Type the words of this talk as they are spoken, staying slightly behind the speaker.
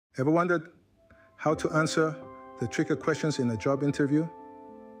Ever wondered how to answer the tricky questions in a job interview?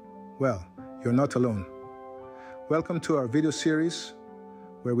 Well, you're not alone. Welcome to our video series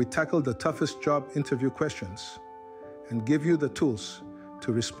where we tackle the toughest job interview questions and give you the tools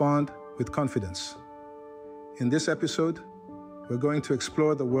to respond with confidence. In this episode, we're going to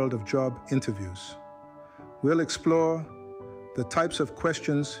explore the world of job interviews. We'll explore the types of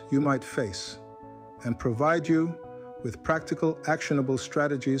questions you might face and provide you with practical, actionable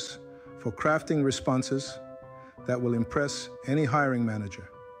strategies for crafting responses that will impress any hiring manager.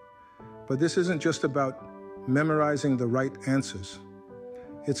 But this isn't just about memorizing the right answers.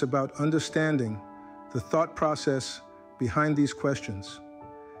 It's about understanding the thought process behind these questions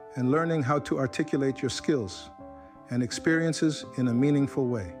and learning how to articulate your skills and experiences in a meaningful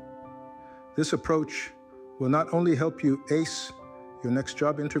way. This approach will not only help you ace your next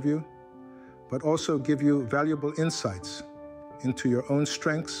job interview, but also give you valuable insights into your own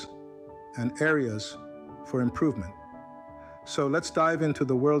strengths and areas for improvement. So let's dive into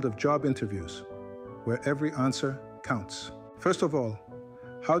the world of job interviews, where every answer counts. First of all,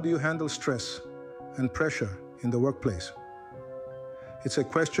 how do you handle stress and pressure in the workplace? It's a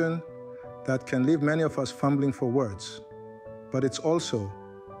question that can leave many of us fumbling for words, but it's also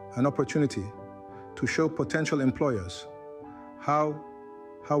an opportunity to show potential employers how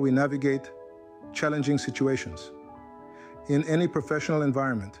we navigate challenging situations. In any professional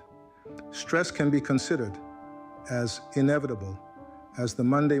environment, stress can be considered as inevitable as the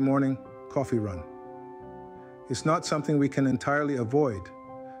Monday morning coffee run. It's not something we can entirely avoid,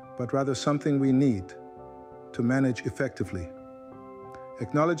 but rather something we need to manage effectively.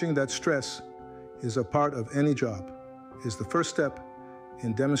 Acknowledging that stress is a part of any job is the first step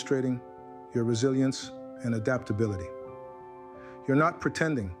in demonstrating your resilience and adaptability. You're not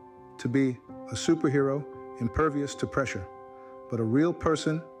pretending to be a superhero impervious to pressure, but a real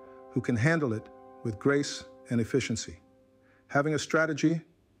person who can handle it with grace and efficiency. Having a strategy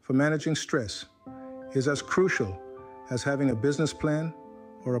for managing stress is as crucial as having a business plan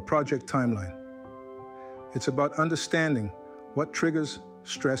or a project timeline. It's about understanding what triggers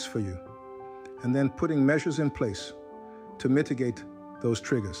stress for you and then putting measures in place to mitigate those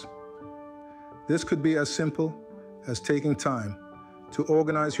triggers. This could be as simple as taking time to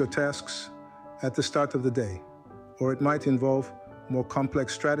organize your tasks at the start of the day, or it might involve more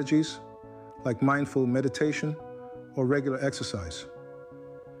complex strategies like mindful meditation or regular exercise.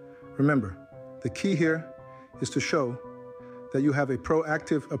 Remember, the key here is to show that you have a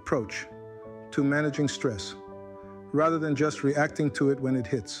proactive approach to managing stress, rather than just reacting to it when it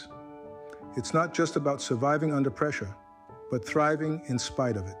hits. It's not just about surviving under pressure, but thriving in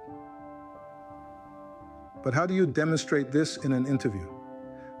spite of it. But how do you demonstrate this in an interview?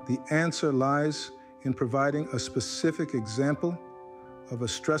 The answer lies in providing a specific example of a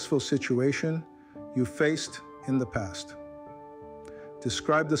stressful situation you faced in the past.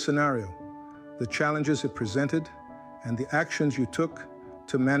 Describe the scenario, the challenges it presented, and the actions you took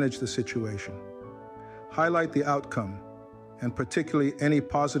to manage the situation. Highlight the outcome, and particularly any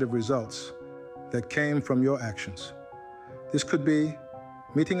positive results that came from your actions. This could be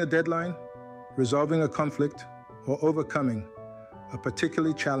meeting a deadline, resolving a conflict, or overcoming a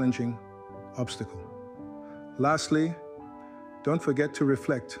particularly challenging obstacle. Lastly, don't forget to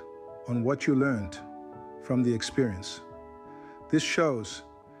reflect on what you learned from the experience. This shows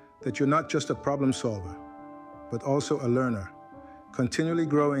that you're not just a problem solver, but also a learner, continually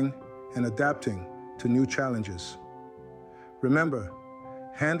growing and adapting to new challenges. Remember,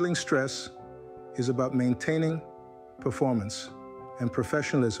 handling stress is about maintaining performance and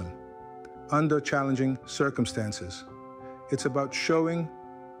professionalism under challenging circumstances. It's about showing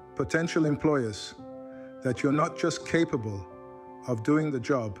potential employers that you're not just capable of doing the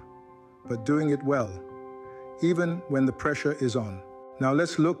job, but doing it well, even when the pressure is on. Now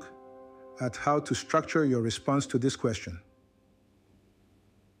let's look at how to structure your response to this question.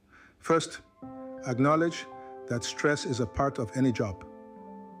 First, acknowledge that stress is a part of any job.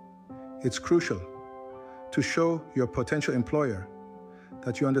 It's crucial to show your potential employer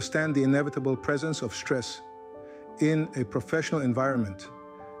that you understand the inevitable presence of stress in a professional environment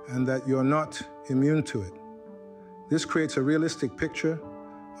and that you're not immune to it. This creates a realistic picture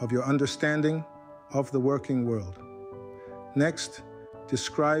of your understanding of the working world. Next,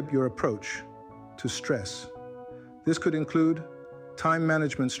 describe your approach to stress. This could include time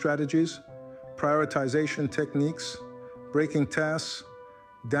management strategies, prioritization techniques, breaking tasks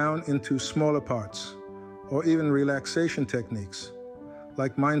down into smaller parts, or even relaxation techniques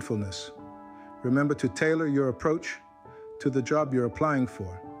like mindfulness. Remember to tailor your approach to the job you're applying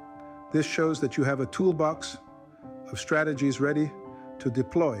for. This shows that you have a toolbox of strategies ready to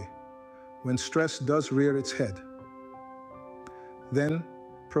deploy when stress does rear its head. Then,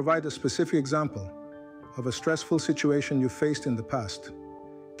 provide a specific example of a stressful situation you faced in the past.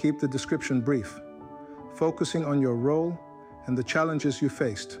 Keep the description brief, focusing on your role and the challenges you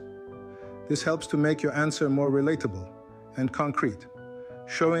faced. This helps to make your answer more relatable and concrete,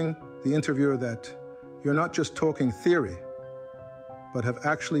 showing the interviewer that you're not just talking theory, but have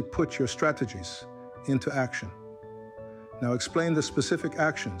actually put your strategies into action. Now explain the specific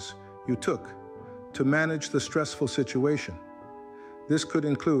actions you took to manage the stressful situation. This could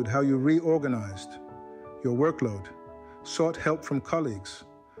include how you reorganized your workload, sought help from colleagues,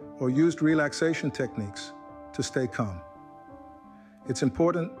 or used relaxation techniques to stay calm. It's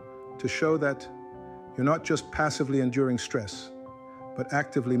important to show that you're not just passively enduring stress, but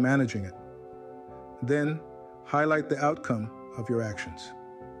actively managing it. Then, highlight the outcome of your actions.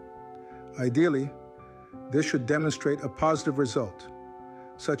 Ideally, this should demonstrate a positive result,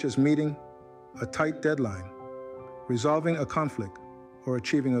 such as meeting a tight deadline, resolving a conflict, or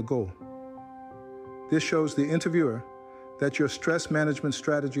achieving a goal. This shows the interviewer that your stress management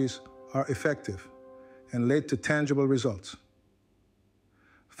strategies are effective and led to tangible results.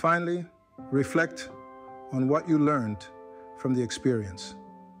 Finally, reflect on what you learned from the experience.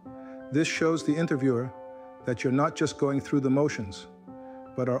 This shows the interviewer that you're not just going through the motions,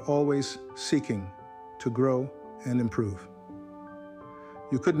 but are always seeking to grow and improve.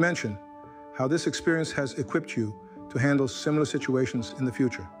 You could mention how this experience has equipped you to handle similar situations in the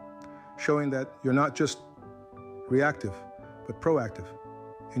future, showing that you're not just reactive, but proactive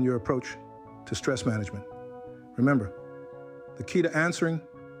in your approach to stress management. Remember, the key to answering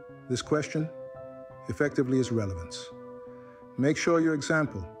this question effectively is relevance. Make sure your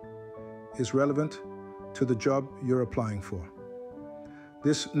example is relevant to the job you're applying for.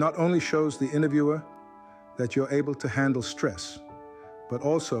 This not only shows the interviewer that you're able to handle stress, but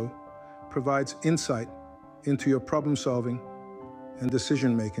also provides insight into your problem-solving and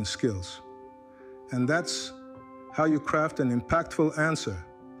decision-making skills. And that's how you craft an impactful answer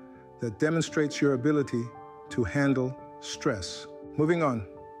that demonstrates your ability to handle stress. Moving on,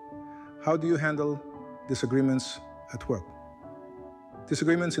 how do you handle disagreements at work?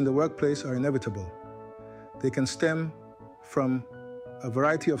 Disagreements in the workplace are inevitable. They can stem from a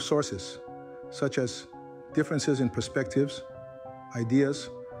variety of sources, such as differences in perspectives, ideas,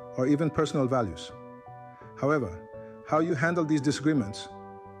 or even personal values. However, how you handle these disagreements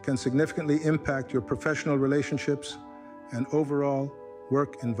can significantly impact your professional relationships and overall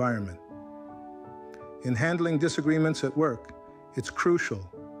work environment. In handling disagreements at work, it's crucial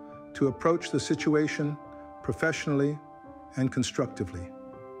to approach the situation professionally and constructively.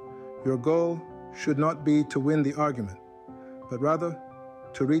 Your goal should not be to win the argument, but rather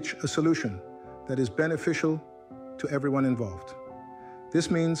to reach a solution that is beneficial to everyone involved.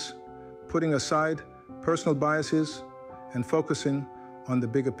 This means putting aside personal biases and focusing on the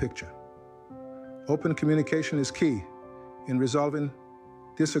bigger picture. Open communication is key in resolving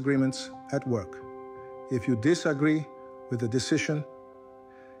disagreements at work. If you disagree with a decision,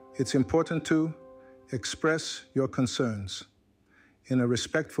 it's important to express your concerns in a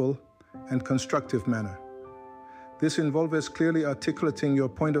respectful and constructive manner. This involves clearly articulating your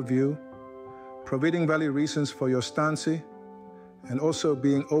point of view, providing valid reasons for your stance, and also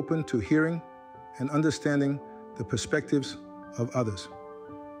being open to hearing and understanding the perspectives of others.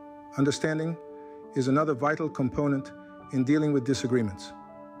 Understanding is another vital component in dealing with disagreements.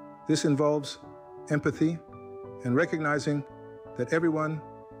 This involves empathy and recognizing that everyone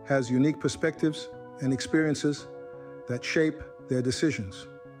has unique perspectives and experiences that shape their decisions.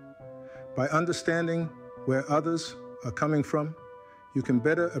 By understanding where others are coming from, you can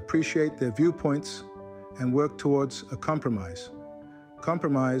better appreciate their viewpoints and work towards a compromise.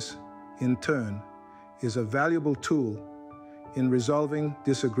 Compromise, in turn, is a valuable tool in resolving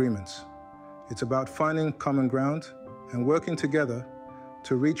disagreements. It's about finding common ground and working together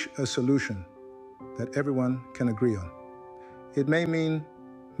to reach a solution that everyone can agree on. It may mean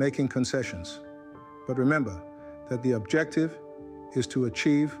making concessions, but remember that the objective is to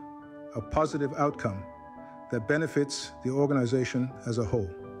achieve a positive outcome that benefits the organization as a whole.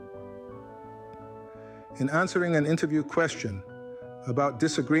 In answering an interview question about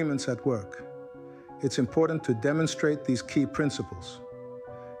disagreements at work, it's important to demonstrate these key principles.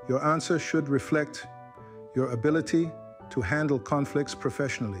 Your answer should reflect your ability to handle conflicts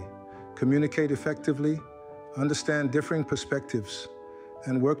professionally, communicate effectively, understand differing perspectives,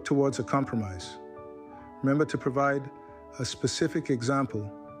 and work towards a compromise. Remember to provide a specific example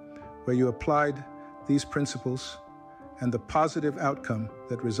where you applied these principles and the positive outcome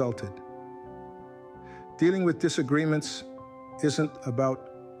that resulted. Dealing with disagreements isn't about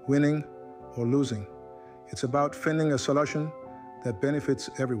winning or losing. It's about finding a solution that benefits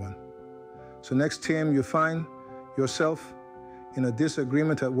everyone. So next time you find yourself in a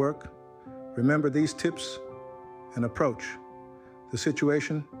disagreement at work, remember these tips and approach the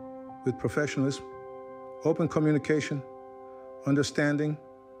situation with professionalism, open communication, understanding,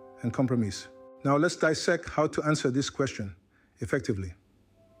 and compromise. Now let's dissect how to answer this question effectively.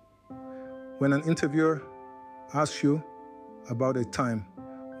 When an interviewer asks you about a time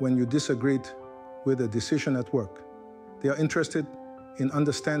when you disagreed with a decision at work, they are interested in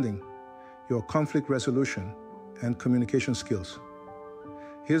understanding your conflict resolution and communication skills.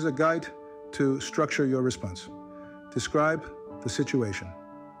 Here's a guide to structure your response. Describe the situation.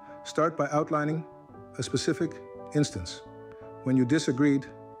 Start by outlining a specific instance when you disagreed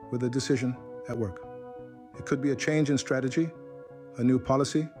with a decision at work. It could be a change in strategy, a new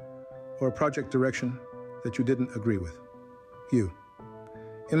policy, or a project direction that you didn't agree with.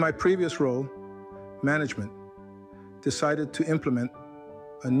 In my previous role, management decided to implement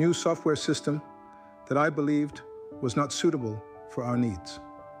a new software system that I believed was not suitable for our needs.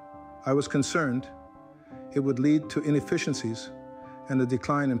 I was concerned it would lead to inefficiencies and a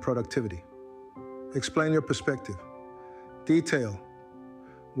decline in productivity. Explain your perspective. Detail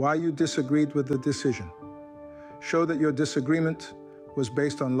why you disagreed with the decision. Show that your disagreement was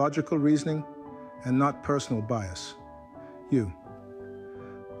based on logical reasoning and not personal bias.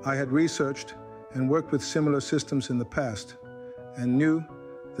 I had researched and worked with similar systems in the past and knew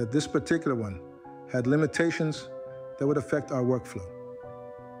that this particular one had limitations that would affect our workflow.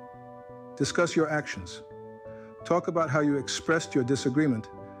 Discuss your actions. Talk about how you expressed your disagreement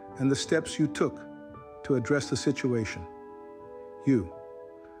and the steps you took to address the situation.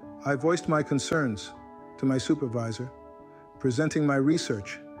 I voiced my concerns to my supervisor, presenting my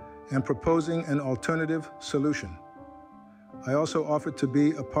research and proposing an alternative solution. I also offered to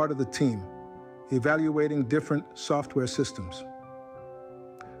be a part of the team, evaluating different software systems.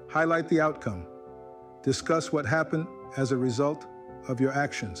 Highlight the outcome. Discuss what happened as a result of your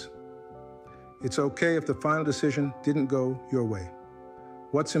actions. It's okay if the final decision didn't go your way.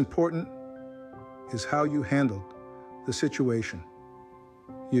 What's important is how you handled the situation.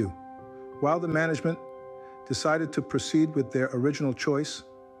 While the management decided to proceed with their original choice,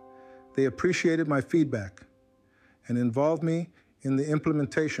 they appreciated my feedback and involved me in the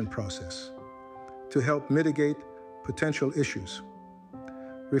implementation process to help mitigate potential issues.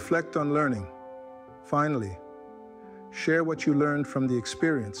 Reflect on learning. Finally, share what you learned from the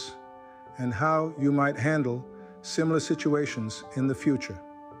experience and how you might handle similar situations in the future.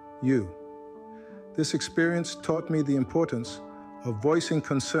 This experience taught me the importance of voicing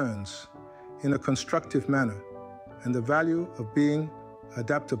concerns in a constructive manner and the value of being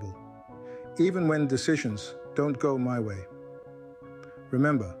adaptable, even when decisions don't go my way.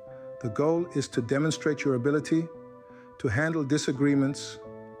 Remember, the goal is to demonstrate your ability to handle disagreements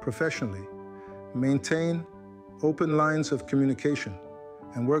professionally, maintain open lines of communication,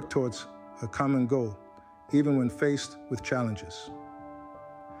 and work towards a common goal, even when faced with challenges.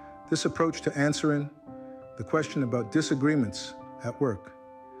 This approach to answering the question about disagreements at work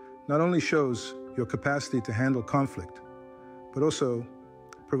not only shows your capacity to handle conflict, but also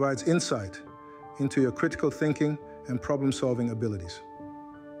provides insight into your critical thinking and problem-solving abilities.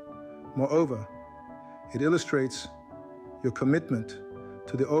 Moreover, it illustrates your commitment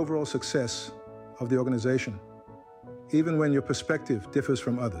to the overall success of the organization, even when your perspective differs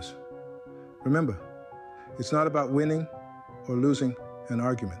from others. Remember, it's not about winning or losing an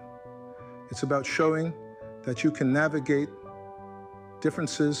argument. It's about showing that you can navigate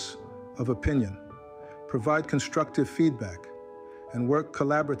differences of opinion, provide constructive feedback, and work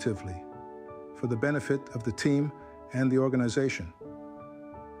collaboratively for the benefit of the team and the organization.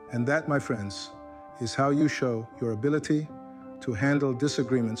 And that, my friends, is how you show your ability to handle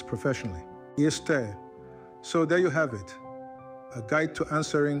disagreements professionally. So there you have it, a guide to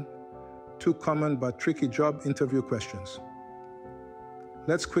answering 2 common but tricky job interview questions.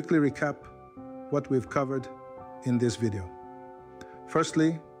 Let's quickly recap what we've covered in this video.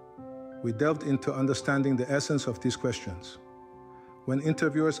 Firstly, we delved into understanding the essence of these questions. When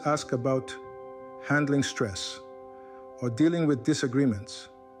interviewers ask about handling stress or dealing with disagreements,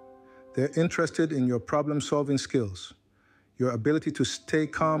 they're interested in your problem-solving skills, your ability to stay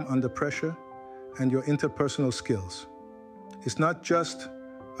calm under pressure, and your interpersonal skills. It's not just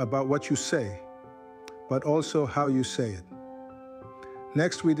about what you say, but also how you say it.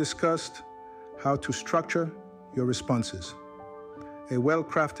 Next, we discussed how to structure your responses. A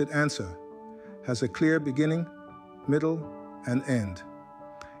well-crafted answer has a clear beginning, middle, and end.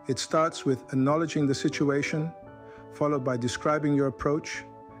 It starts with acknowledging the situation, followed by describing your approach,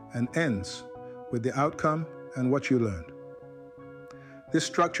 and ends with the outcome and what you learned. This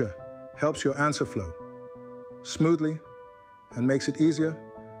structure helps your answer flow smoothly and makes it easier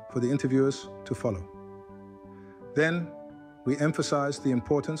for the interviewers to follow. Then, we emphasize the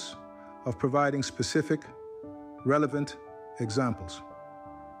importance of providing specific, relevant examples.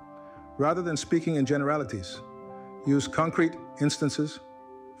 Rather than speaking in generalities, use concrete instances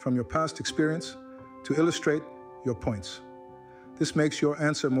from your past experience to illustrate your points. This makes your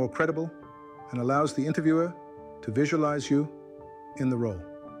answer more credible and allows the interviewer to visualize you in the role.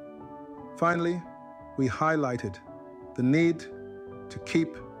 Finally, we highlighted the need to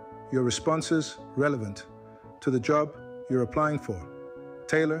keep your responses relevant to the job you're applying for.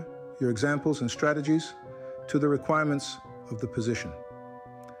 Tailor your examples and strategies to the requirements of the position.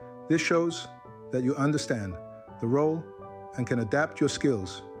 This shows that you understand the role and can adapt your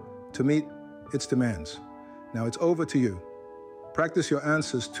skills to meet its demands. Now it's over to you. Practice your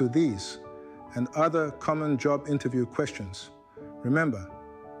answers to these and other common job interview questions. Remember,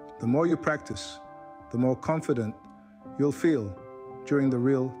 the more you practice, the more confident you'll feel during the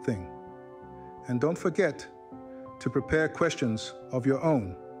real thing. And don't forget to prepare questions of your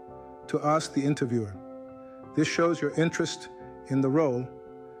own to ask the interviewer. This shows your interest in the role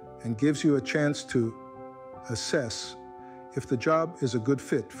and gives you a chance to assess if the job is a good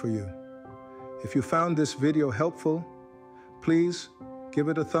fit for you. If you found this video helpful, please give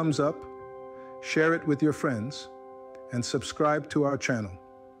it a thumbs up, share it with your friends, and subscribe to our channel.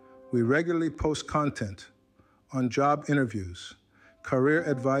 We regularly post content on job interviews, career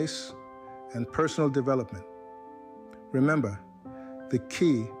advice, and personal development. Remember, the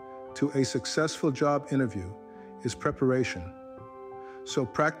key to a successful job interview is preparation. So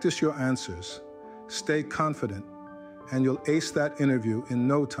practice your answers, stay confident, and you'll ace that interview in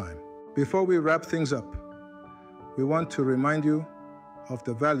no time. Before we wrap things up, we want to remind you of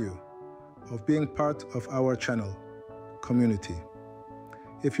the value of being part of our channel community.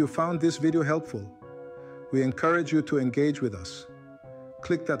 If you found this video helpful, we encourage you to engage with us.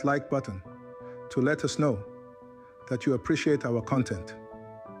 Click that like button to let us know that you appreciate our content.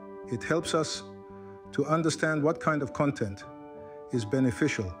 It helps us to understand what kind of content is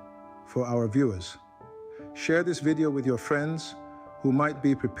beneficial for our viewers. Share this video with your friends who might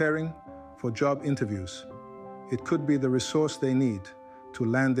be preparing for job interviews. It could be the resource they need to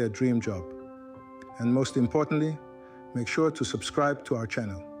land their dream job. And most importantly, make sure to subscribe to our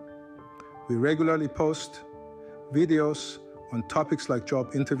channel. We regularly post videos on topics like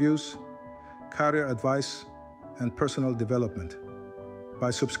job interviews, career advice, and personal development.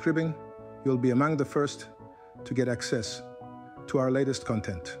 By subscribing, you'll be among the first to get access to our latest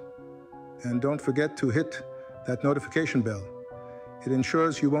content. And don't forget to hit that notification bell. It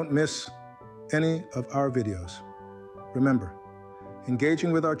ensures you won't miss any of our videos. Remember,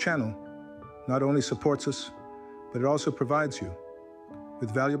 engaging with our channel not only supports us, but it also provides you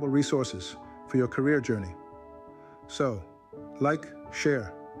with valuable resources for your career journey. So, like,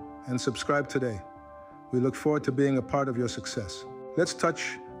 share, and subscribe today. We look forward to being a part of your success. Let's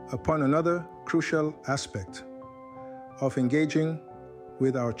touch upon another crucial aspect of engaging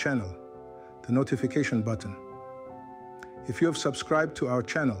with our channel, the notification button. If you have subscribed to our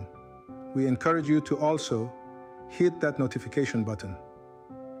channel, we encourage you to also hit that notification button.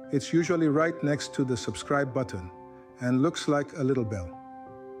 It's usually right next to the subscribe button and looks like a little bell.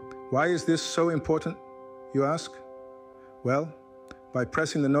 Why is this so important, you ask? Well, by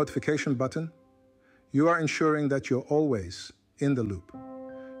pressing the notification button, you are ensuring that you're always in the loop.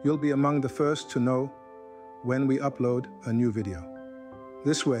 You'll be among the first to know when we upload a new video.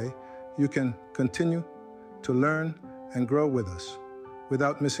 This way, you can continue to learn and grow with us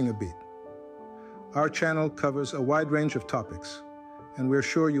without missing a beat. Our channel covers a wide range of topics, and we're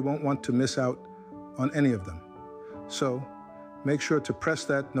sure you won't want to miss out on any of them. So, make sure to press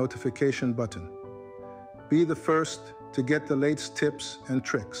that notification button. Be the first to get the latest tips and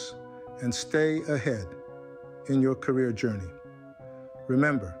tricks, and stay ahead in your career journey.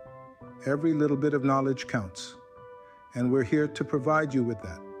 Remember, every little bit of knowledge counts, and we're here to provide you with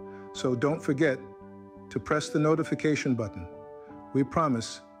that. So don't forget to press the notification button. We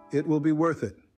promise it will be worth it.